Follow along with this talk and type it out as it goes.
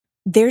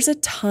There's a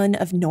ton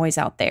of noise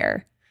out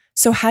there.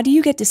 So how do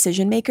you get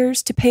decision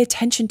makers to pay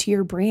attention to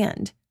your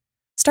brand?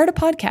 Start a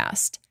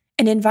podcast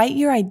and invite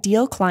your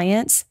ideal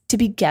clients to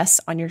be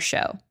guests on your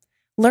show.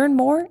 Learn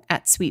more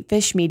at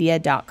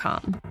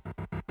sweetfishmedia.com.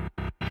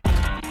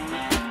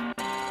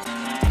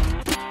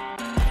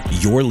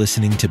 You're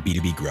listening to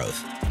B2B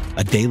Growth,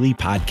 a daily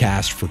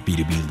podcast for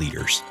B2B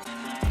leaders.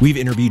 We've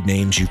interviewed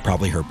names you've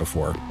probably heard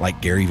before, like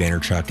Gary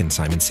Vaynerchuk and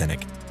Simon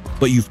Sinek,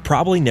 but you've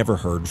probably never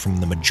heard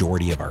from the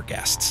majority of our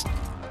guests.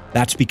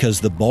 That's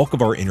because the bulk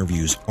of our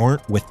interviews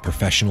aren't with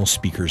professional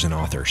speakers and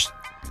authors.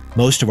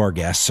 Most of our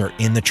guests are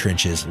in the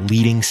trenches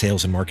leading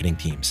sales and marketing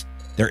teams.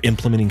 They're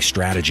implementing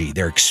strategy.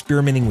 They're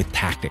experimenting with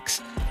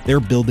tactics. They're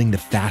building the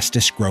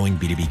fastest growing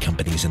B2B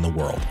companies in the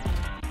world.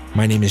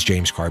 My name is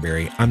James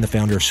Carberry. I'm the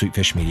founder of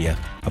Sweetfish Media,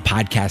 a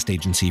podcast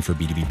agency for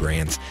B2B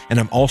brands,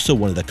 and I'm also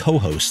one of the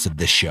co-hosts of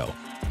this show.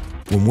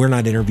 When we're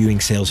not interviewing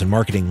sales and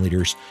marketing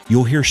leaders,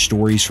 you'll hear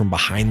stories from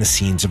behind the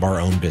scenes of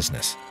our own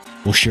business.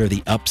 We'll share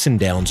the ups and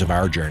downs of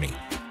our journey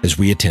as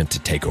we attempt to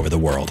take over the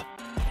world.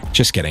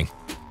 Just kidding.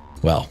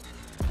 Well,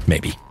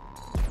 maybe.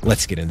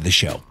 Let's get into the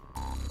show.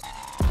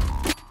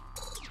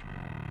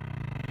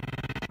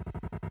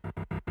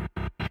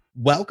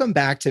 Welcome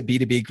back to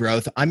B2B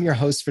Growth. I'm your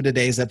host for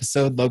today's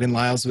episode, Logan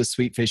Lyles with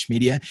Sweetfish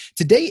Media.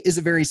 Today is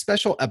a very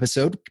special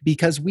episode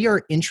because we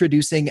are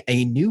introducing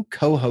a new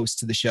co-host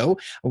to the show.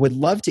 I would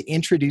love to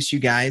introduce you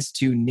guys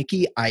to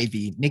Nikki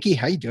Ivey. Nikki,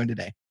 how are you doing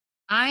today?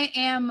 I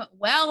am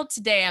well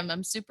today.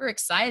 I'm super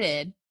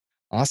excited.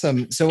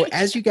 Awesome. So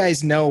as you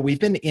guys know, we've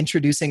been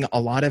introducing a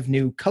lot of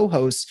new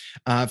co-hosts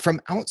from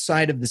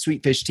outside of the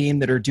Sweetfish team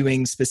that are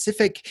doing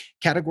specific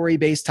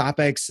category-based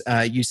topics.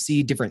 You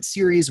see different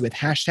series with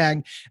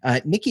hashtag.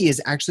 Nikki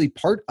is actually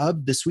part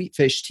of the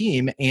Sweetfish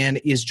team and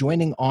is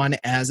joining on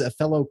as a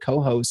fellow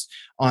co-host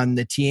on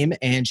the team.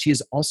 And she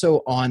is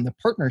also on the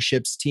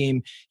partnerships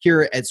team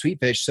here at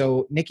Sweetfish.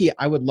 So Nikki,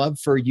 I would love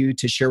for you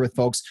to share with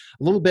folks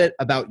a little bit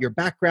about your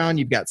background.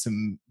 You've got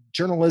some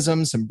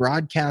journalism, some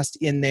broadcast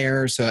in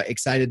there. So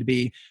excited to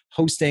be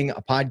hosting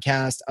a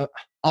podcast.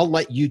 I'll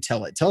let you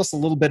tell it. Tell us a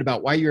little bit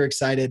about why you're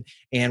excited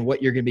and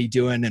what you're going to be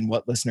doing and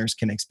what listeners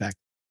can expect.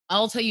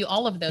 I'll tell you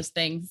all of those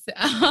things.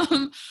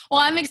 Well,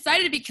 I'm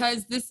excited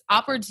because this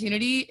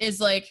opportunity is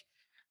like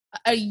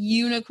a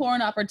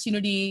unicorn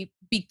opportunity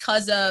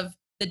because of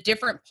the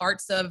different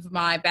parts of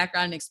my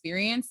background and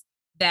experience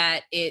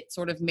that it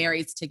sort of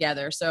marries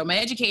together. So my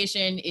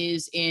education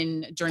is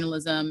in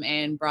journalism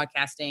and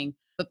broadcasting,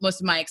 but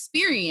most of my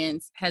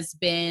experience has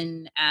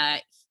been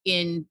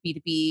in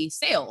B2B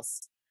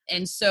sales.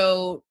 And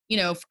so,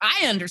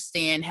 I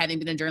understand, having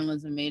been a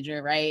journalism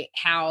major, right,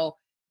 how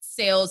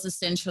sales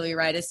essentially,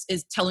 right,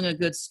 is telling a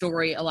good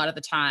story a lot of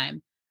the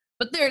time.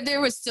 But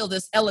there was still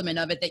this element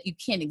of it that you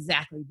can't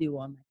exactly do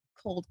on like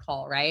a cold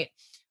call, right?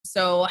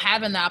 So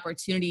having the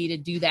opportunity to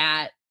do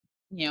that,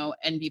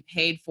 and be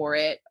paid for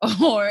it,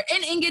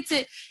 and get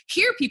to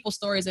hear people's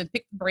stories and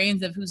pick the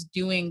brains of who's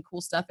doing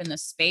cool stuff in the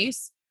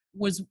space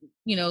was,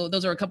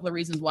 those are a couple of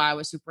reasons why I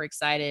was super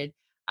excited.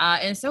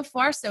 And so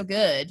far, so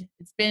good.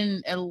 It's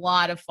been a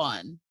lot of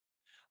fun.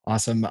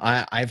 Awesome.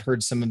 I've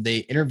heard some of the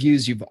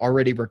interviews you've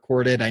already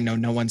recorded. I know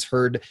no one's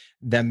heard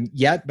them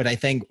yet, but I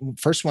think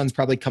first one's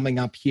probably coming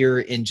up here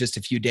in just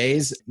a few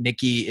days.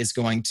 Nikki is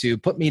going to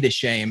put me to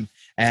shame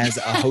as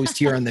a host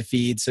here on the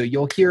feed. So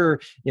you'll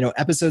hear,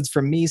 episodes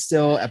from me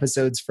still,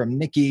 episodes from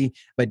Nikki,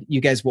 but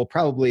you guys will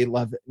probably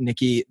love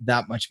Nikki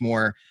that much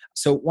more.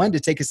 So wanted to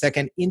take a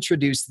second,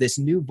 introduce this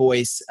new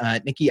voice,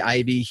 Nikki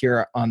Ivey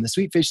here on the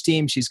Sweetfish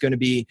team. She's going to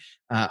be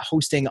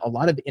hosting a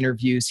lot of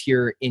interviews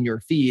here in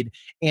your feed.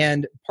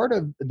 And part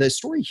of the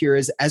story here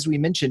is, as we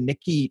mentioned,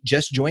 Nikki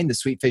just joined the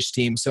Sweetfish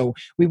team. So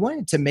we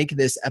wanted to make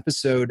this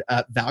episode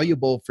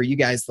valuable for you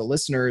guys, the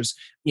listeners,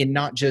 in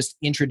not just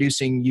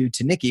introducing you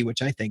to Nikki,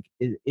 which I think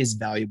is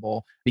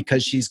valuable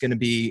because she's going to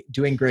be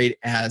doing great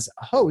as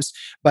a host,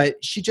 but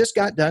she just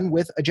got done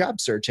with a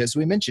job search. As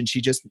we mentioned, she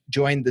just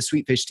joined the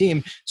Sweetfish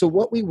team. So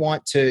what we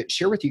want to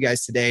share with you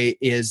guys today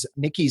is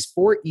Nikki's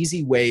 4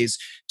 easy ways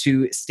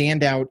to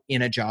stand out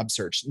in a job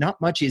search.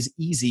 Not much is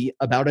easy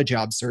about a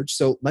job search.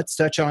 So let's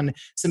touch on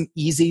some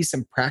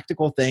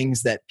practical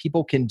things that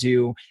people can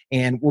do.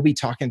 And we'll be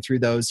talking through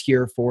those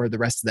here for the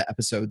rest of the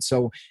episode.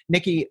 So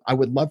Nikki, I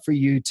would love for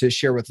you to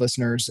share with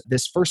listeners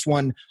this first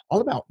one,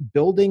 all about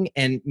building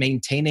and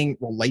maintaining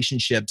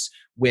relationships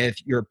with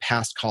your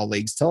past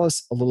colleagues. Tell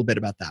us a little bit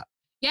about that.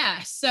 Yeah.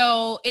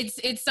 So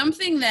it's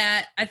something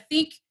that I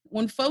think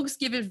when folks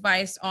give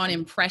advice on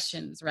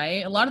impressions,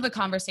 right? A lot of the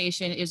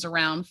conversation is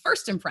around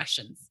first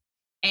impressions.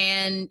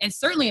 And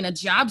certainly in a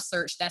job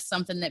search, that's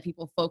something that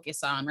people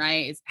focus on,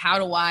 right? Is how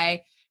do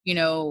I,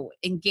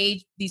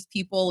 engage these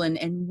people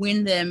and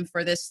win them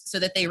for this so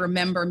that they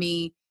remember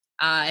me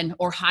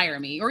or hire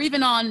me, or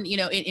even on,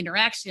 in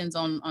interactions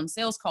on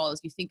sales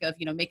calls, you think of,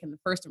 making the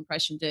first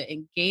impression to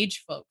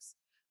engage folks.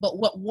 But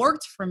what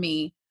worked for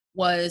me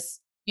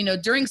was,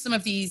 during some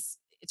of these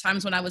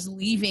times when I was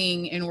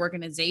leaving an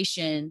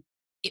organization,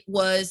 it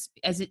was,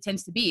 as it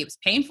tends to be, it was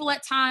painful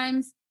at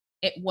times.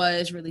 It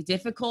was really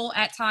difficult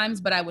at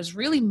times, but I was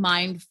really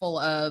mindful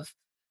of,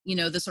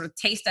 the sort of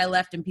taste I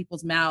left in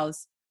people's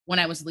mouths when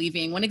I was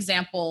leaving. One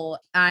example,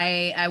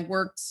 I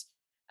worked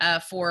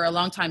for a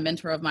longtime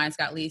mentor of mine,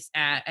 Scott Leese,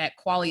 at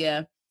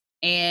Qualia,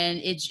 and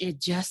it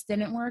just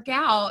didn't work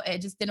out. It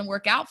just didn't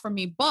work out for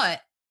me.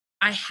 But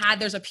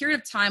there's a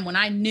period of time when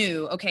I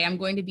knew, okay, I'm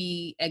going to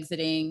be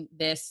exiting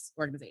this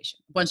organization.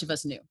 A bunch of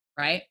us knew,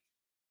 right?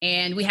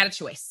 And we had a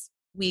choice.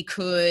 We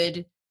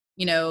could,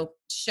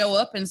 show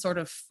up and sort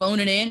of phone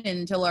it in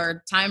until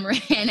our time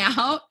ran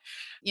out,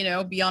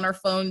 be on our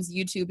phones,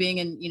 YouTubing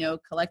and,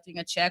 collecting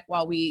a check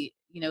while we,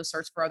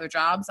 search for other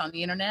jobs on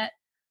the internet.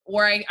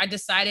 Or I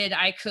decided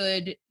I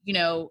could,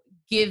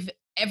 give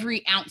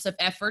every ounce of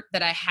effort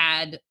that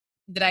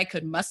I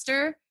could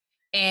muster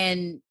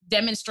and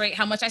demonstrate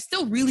how much I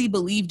still really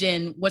believed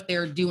in what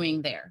they're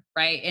doing there,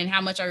 right? And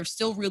how much I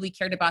still really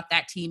cared about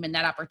that team and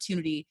that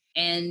opportunity.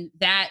 And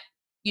that,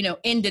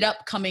 ended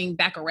up coming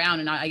back around.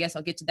 And I guess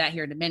I'll get to that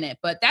here in a minute.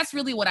 But that's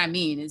really what I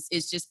mean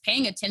is just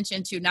paying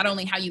attention to not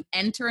only how you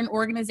enter an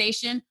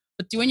organization,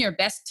 but doing your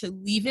best to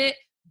leave it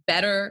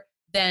better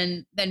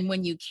than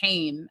when you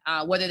came,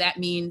 whether that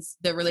means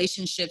the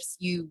relationships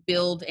you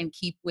build and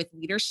keep with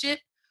leadership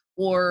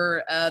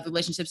or the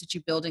relationships that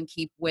you build and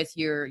keep with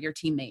your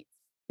teammates.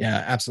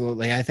 Yeah,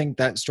 absolutely. I think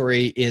that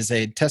story is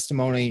a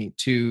testimony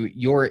to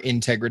your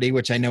integrity,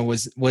 which I know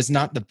was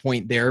not the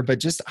point there, but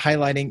just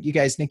highlighting you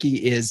guys.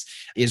 Nikki is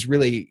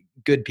really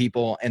good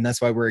people, and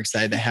that's why we're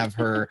excited to have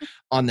her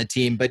on the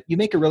team. But you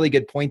make a really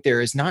good point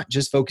there, is not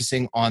just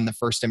focusing on the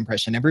first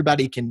impression.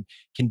 Everybody can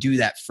do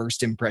that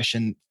first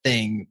impression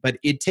thing, but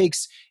it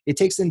takes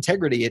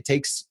integrity. It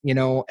takes,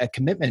 a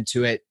commitment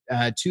to it,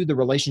 to the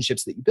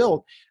relationships that you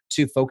built,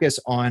 to focus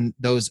on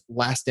those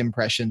last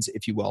impressions,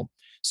 if you will.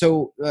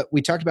 So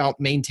we talked about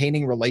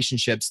maintaining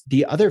relationships.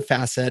 The other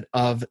facet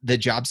of the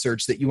job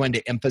search that you wanted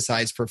to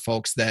emphasize for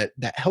folks that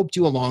helped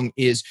you along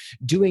is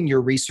doing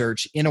your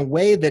research in a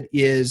way that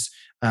is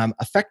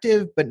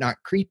effective but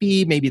not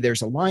creepy. Maybe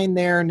there's a line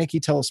there.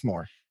 Nikki, tell us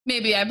more.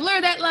 Maybe I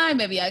blur that line.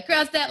 Maybe I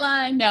cross that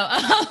line. No.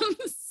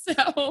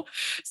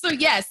 So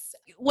yes,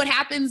 what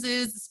happens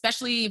is,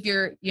 especially if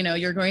you're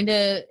going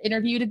to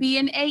interview to be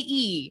an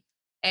AE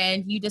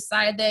and you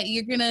decide that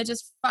you're going to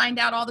just find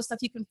out all the stuff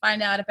you can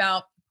find out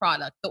about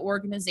product, the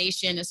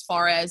organization, as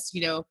far as,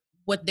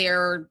 what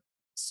their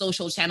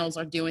social channels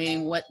are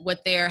doing,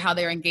 how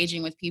they're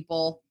engaging with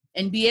people,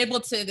 and be able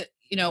to,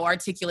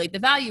 articulate the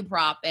value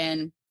prop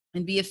and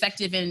be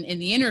effective in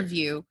the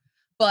interview.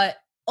 But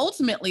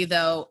ultimately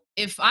though,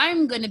 if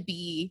I'm going to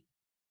be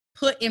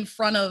put in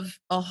front of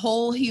a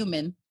whole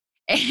human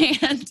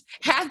and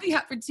have the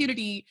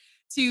opportunity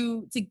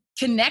to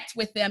connect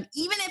with them,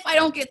 even if I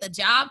don't get the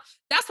job,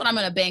 that's what I'm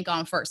going to bank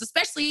on first,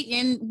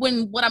 especially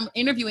when what I'm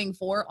interviewing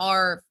for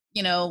are,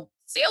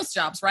 sales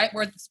jobs, right?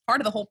 Where it's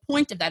part of the whole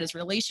point of that is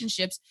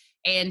relationships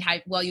and how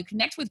well you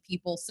connect with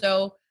people.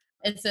 So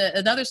it's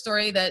another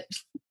story that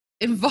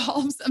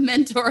involves a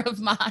mentor of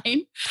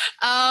mine.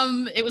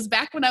 It was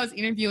back when I was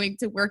interviewing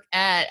to work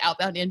at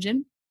Outbound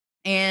Engine,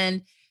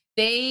 and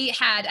they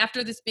had,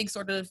 after this big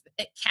sort of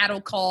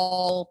cattle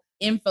call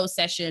info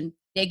session,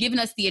 they had given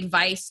us the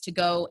advice to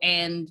go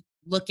and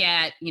look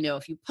at,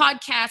 a few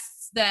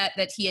podcasts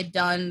that he had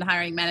done. The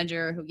hiring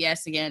manager, who,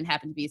 yes, again,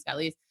 happened to be Scott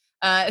Leese,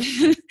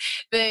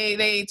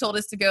 they told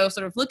us to go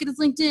sort of look at his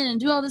LinkedIn and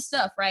do all this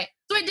stuff, right?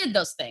 So I did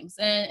those things,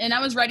 and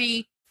I was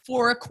ready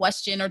for a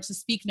question or to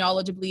speak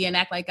knowledgeably and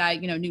act like I,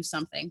 knew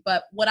something.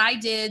 But what I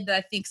did that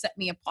I think set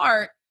me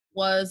apart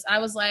was I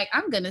was like,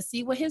 I'm going to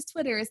see what his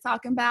Twitter is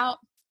talking about.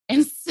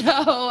 And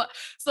so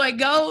I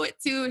go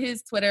to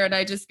his Twitter and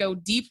I just go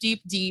deep,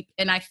 deep, deep.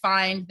 And I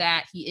find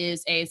that he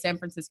is a San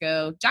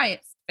Francisco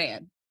Giants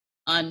fan.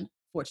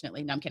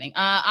 Unfortunately. No, I'm kidding.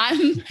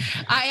 I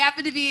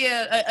happen to be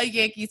a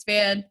Yankees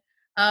fan.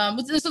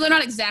 So they're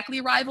not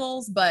exactly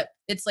rivals, but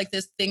it's like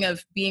this thing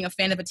of being a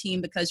fan of a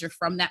team because you're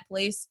from that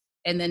place,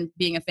 and then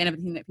being a fan of a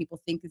team that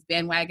people think is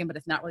bandwagon, but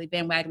it's not really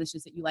bandwagon. It's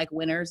just that you like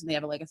winners and they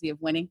have a legacy of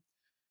winning.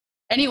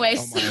 Anyway,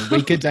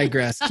 we could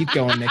digress. Keep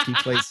going, Nikki,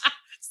 please.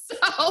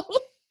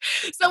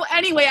 So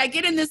anyway, I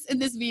get in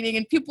this meeting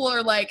and people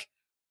are like,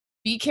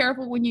 be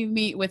careful when you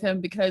meet with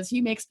him because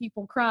he makes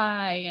people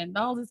cry and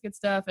all this good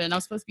stuff. And I'm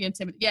supposed to be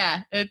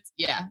intimidated.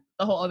 The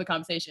whole other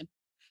conversation.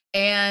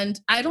 And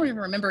I don't even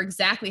remember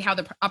exactly how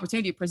the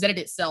opportunity presented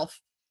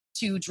itself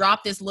to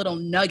drop this little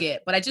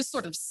nugget, but I just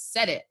sort of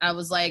said it. I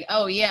was like,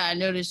 oh yeah, I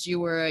noticed you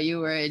were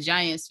a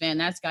Giants fan.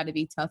 That's got to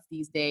be tough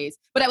these days.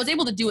 But I was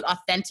able to do it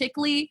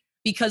authentically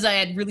because I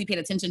had really paid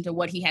attention to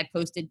what he had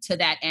posted to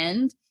that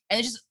end.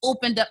 And it just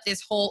opened up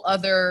this whole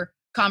other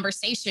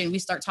conversation. We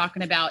start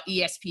talking about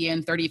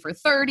ESPN 30 for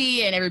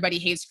 30 and everybody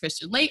hates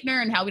Christian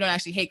Laettner and how we don't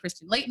actually hate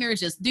Christian Laettner,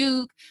 it's just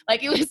Duke.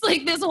 Like, it was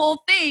like this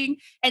whole thing.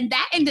 And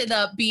that ended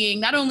up being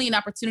not only an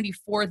opportunity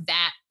for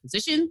that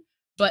position,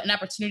 but an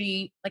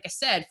opportunity, like I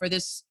said, for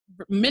this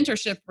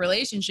mentorship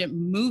relationship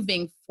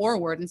moving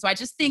forward. And so I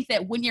just think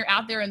that when you're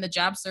out there in the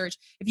job search,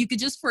 if you could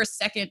just for a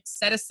second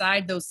set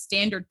aside those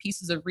standard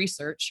pieces of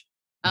research,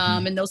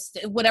 and those,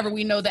 whatever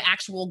we know, the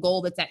actual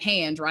goal that's at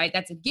hand, right?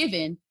 That's a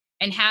given.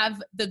 and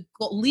have the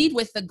lead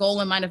with the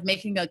goal in mind of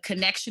making a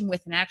connection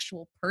with an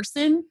actual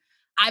person,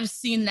 I've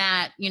seen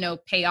that,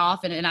 pay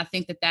off. And I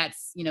think that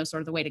that's,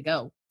 sort of the way to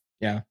go.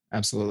 Yeah,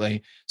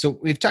 absolutely. So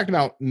we've talked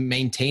about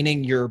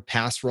maintaining your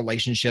past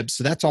relationships.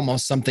 So that's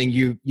almost something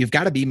you've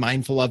got to be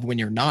mindful of when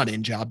you're not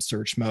in job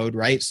search mode,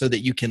 right? So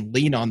that you can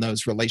lean on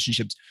those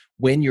relationships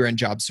when you're in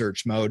job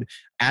search mode,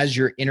 as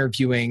you're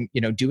interviewing,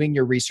 doing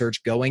your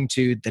research, going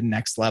to the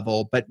next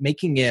level, but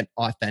making it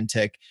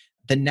authentic.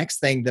 The next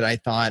thing that I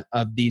thought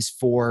of these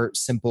 4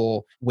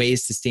 simple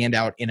ways to stand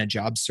out in a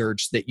job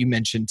search that you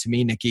mentioned to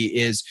me, Nikki,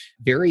 is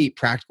very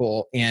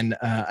practical and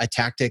a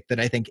tactic that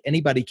I think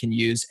anybody can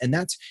use. And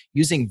that's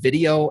using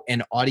video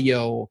and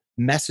audio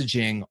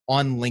messaging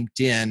on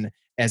LinkedIn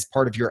as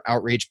part of your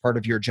outreach, part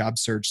of your job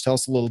search. Tell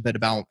us a little bit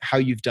about how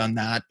you've done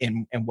that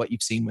and what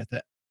you've seen with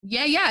it.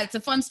 Yeah. It's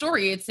a fun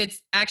story.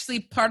 It's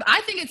actually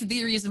I think it's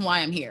the reason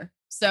why I'm here.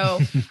 So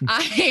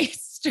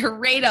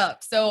straight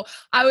up. So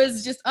I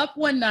was just up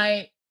one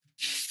night,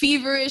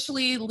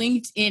 feverishly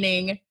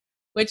LinkedIning,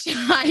 which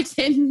I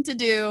tend to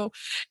do.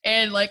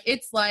 And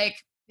it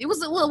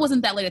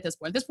wasn't that late at this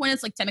point. At this point,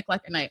 it's like 10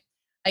 o'clock at night.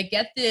 I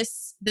get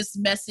this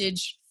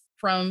message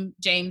from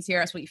James here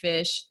at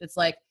Sweetfish. It's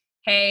like,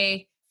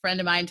 hey,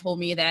 friend of mine told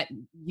me that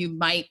you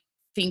might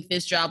think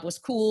this job was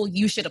cool.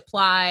 You should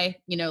apply,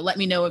 let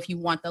me know if you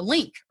want the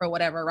link or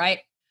whatever. Right.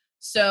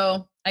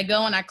 So I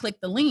go and I click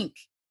the link,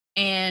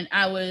 and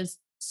I was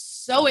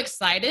so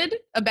excited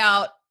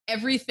about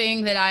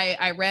everything that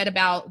I read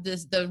about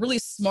the really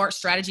smart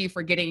strategy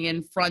for getting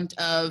in front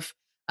of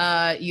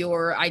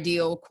your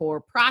ideal core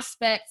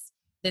prospects.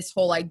 This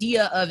whole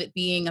idea of it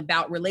being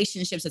about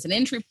relationships as an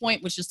entry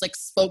point, which just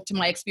spoke to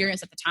my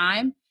experience at the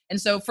time.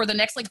 And so for the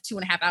next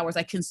 2.5 hours,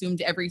 I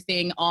consumed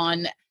everything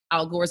on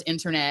Al Gore's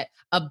internet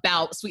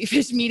about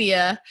Sweetfish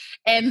Media.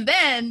 And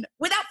then,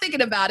 without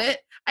thinking about it,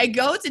 I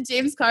go to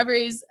James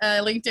Carberry's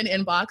LinkedIn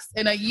inbox,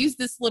 and I use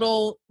this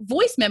little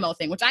voice memo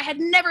thing, which I had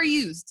never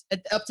used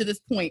up to this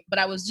point, but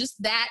I was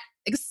just that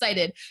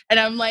excited. And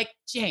I'm like,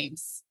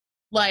 James,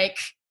 with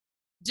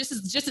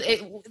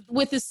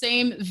the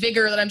same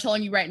vigor that I'm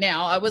telling you right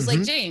now, I was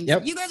like, James,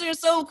 you guys are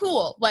so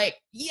cool.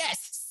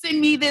 Yes, send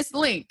me this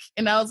link.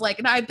 And I was like,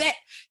 and I bet,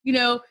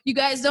 you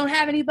guys don't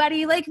have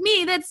anybody like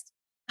me that's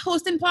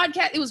hosting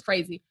podcast. It was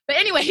crazy. But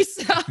anyway,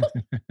 so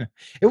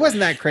it wasn't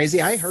that crazy.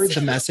 I heard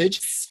the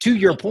message. To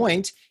your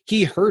point,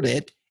 he heard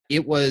it.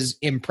 It was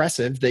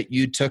impressive that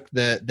you took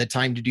the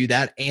time to do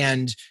that.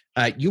 And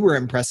you were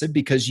impressive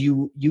because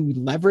you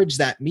leverage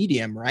that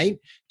medium, right?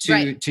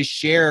 To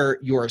share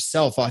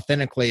yourself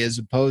authentically, as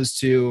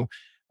opposed to,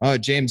 oh,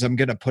 James, I'm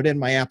going to put in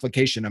my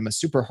application. I'm a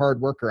super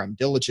hard worker. I'm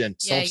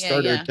diligent,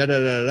 self-starter,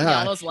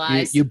 all those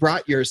lies. You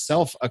brought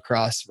yourself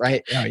across,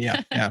 right? Oh,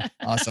 yeah.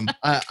 Awesome.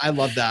 I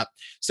love that.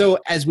 So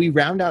as we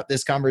round out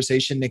this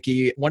conversation,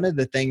 Nikki, one of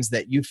the things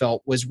that you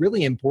felt was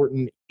really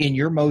important in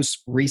your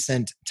most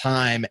recent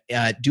time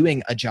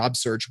doing a job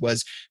search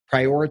was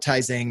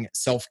prioritizing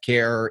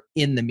self-care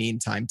in the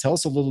meantime. Tell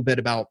us a little bit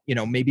about,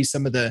 maybe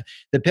some of the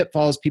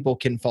pitfalls people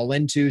can fall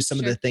into, some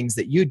of the things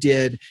that you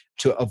did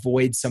to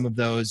avoid some of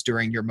those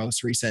during your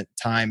most recent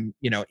time,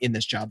 in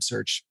this job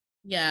search.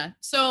 Yeah.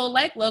 So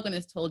like Logan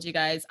has told you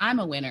guys, I'm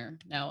a winner.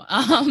 No,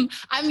 I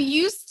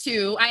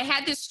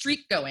had this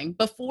streak going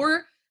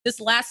before this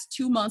last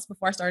 2 months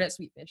before I started at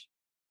Sweetfish.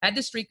 I had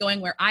this streak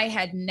going where I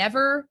had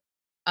never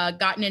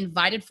gotten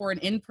invited for an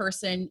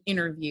in-person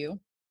interview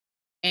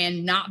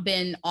and not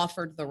been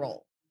offered the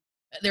role.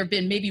 There have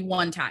been maybe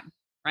one time,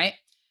 right?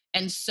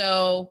 And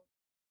so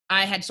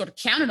I had sort of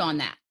counted on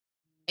that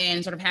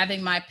and sort of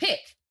having my pick.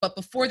 But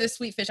before this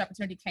Sweetfish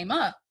opportunity came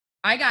up,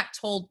 I got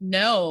told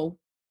no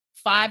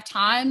 5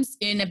 times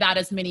in about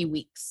as many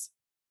weeks.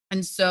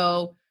 And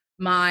so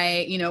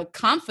my,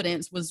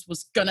 confidence was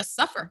going to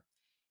suffer.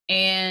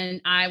 And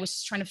I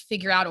was trying to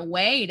figure out a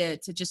way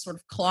to just sort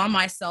of claw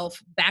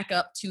myself back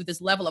up to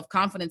this level of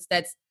confidence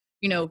that's,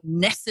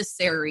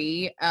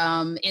 necessary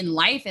in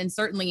life and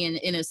certainly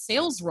in a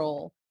sales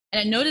role. And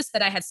I noticed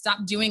that I had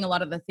stopped doing a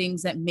lot of the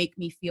things that make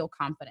me feel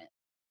confident.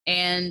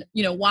 And,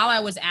 while I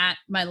was at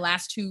my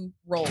last 2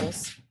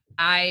 roles,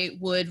 I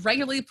would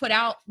regularly put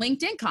out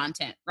LinkedIn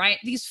content, right?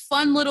 These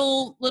fun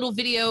little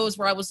videos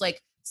where I was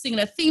singing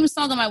a theme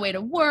song on my way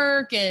to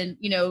work and,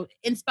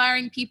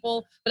 inspiring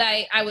people. But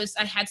I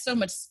had so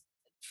much,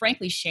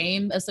 frankly,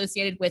 shame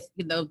associated with,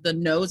 the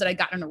no's that I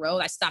got in a row.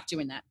 I stopped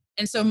doing that.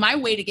 And so my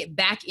way to get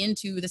back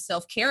into the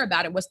self-care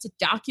about it was to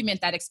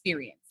document that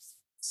experience.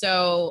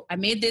 So I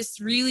made this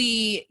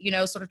really,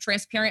 sort of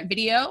transparent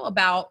video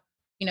about,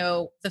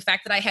 the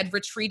fact that I had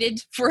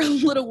retreated for a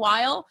little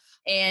while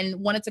and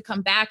wanted to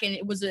come back. And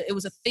it was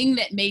a thing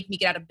that made me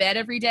get out of bed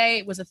every day.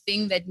 It was a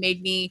thing that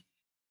made me,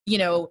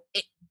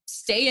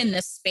 stay in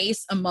this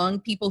space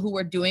among people who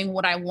were doing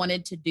what I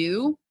wanted to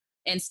do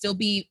and still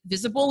be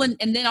visible and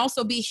then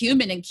also be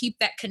human and keep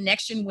that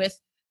connection with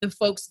the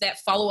folks that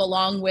follow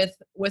along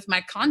with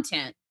my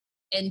content.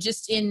 And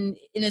just in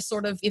a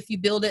sort of, if you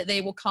build it, they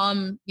will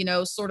come,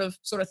 sort of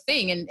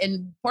thing.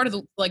 And part of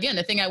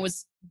the thing I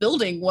was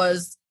building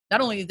was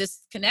not only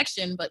this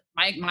connection, but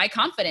my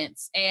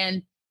confidence.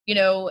 And, you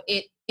know,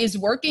 it is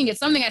working. It's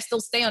something I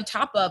still stay on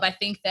top of. I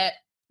think that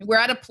we're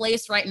at a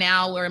place right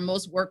now where in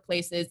most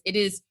workplaces, it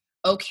is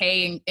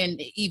okay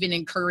and even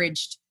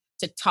encouraged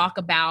to talk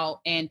about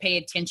and pay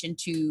attention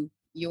to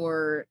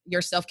your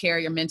self-care,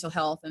 your mental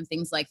health and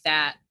things like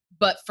that.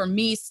 But for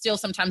me, still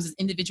sometimes as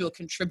individual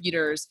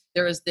contributors,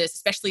 there is this,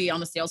 especially on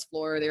the sales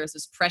floor, there's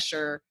this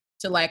pressure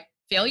to like,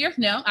 failure?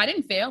 No, I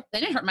didn't fail.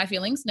 That didn't hurt my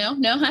feelings. No,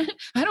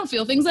 I don't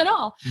feel things at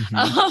all.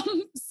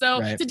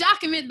 So to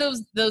document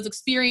those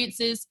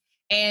experiences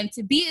and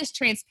to be as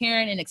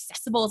transparent and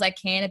accessible as I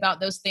can about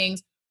those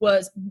things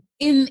was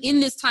in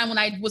this time when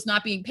I was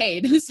not being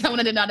paid, so when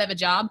I did not have a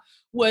job,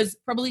 was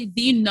probably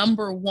the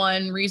number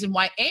one reason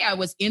why I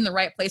was in the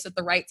right place at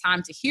the right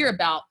time to hear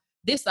about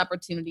this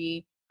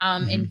opportunity,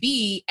 and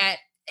B,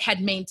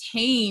 had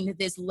maintained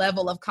this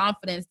level of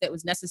confidence that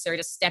was necessary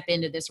to step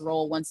into this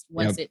role once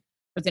it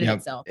presented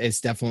itself. It's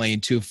definitely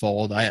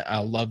twofold. I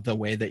love the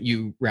way that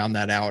you round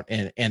that out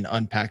and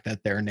unpack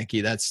that there,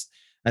 Nikki. That's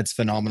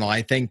phenomenal.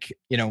 I think,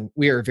 you know,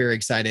 we are very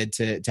excited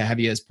to have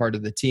you as part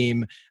of the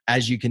team.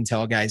 As you can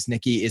tell, guys,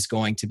 Nikki is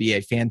going to be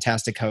a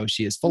fantastic host.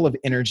 She is full of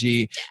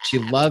energy. She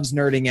loves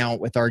nerding out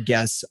with our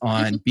guests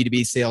on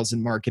B2B sales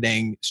and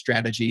marketing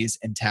strategies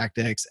and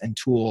tactics and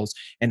tools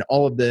and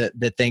all of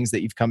the things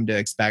that you've come to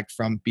expect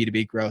from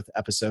B2B Growth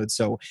episodes.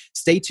 So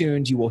stay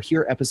tuned. You will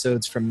hear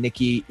episodes from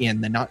Nikki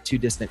in the not too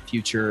distant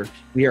future.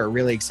 We are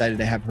really excited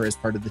to have her as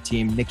part of the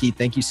team. Nikki,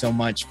 thank you so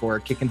much for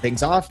kicking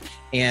things off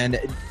and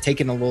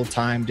taking a little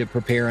time to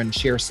prepare and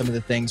share some of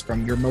the things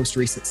from your most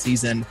recent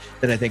season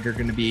that I think are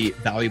going to be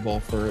valuable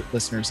for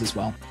listeners as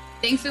well.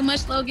 Thanks so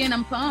much, Logan.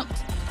 I'm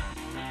pumped.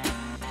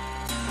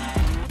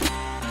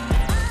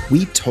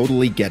 We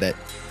totally get it.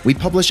 We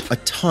publish a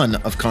ton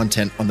of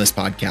content on this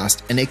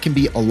podcast, and it can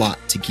be a lot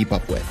to keep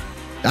up with.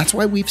 That's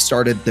why we've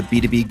started the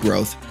B2B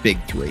Growth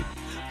Big Three,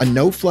 a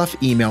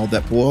no-fluff email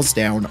that boils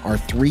down our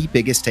 3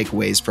 biggest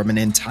takeaways from an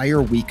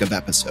entire week of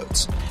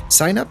episodes.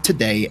 Sign up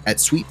today at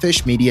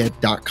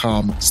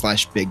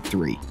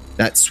sweetfishmedia.com/big3.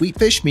 That's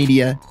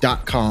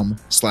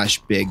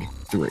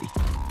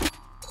sweetfishmedia.com/big3.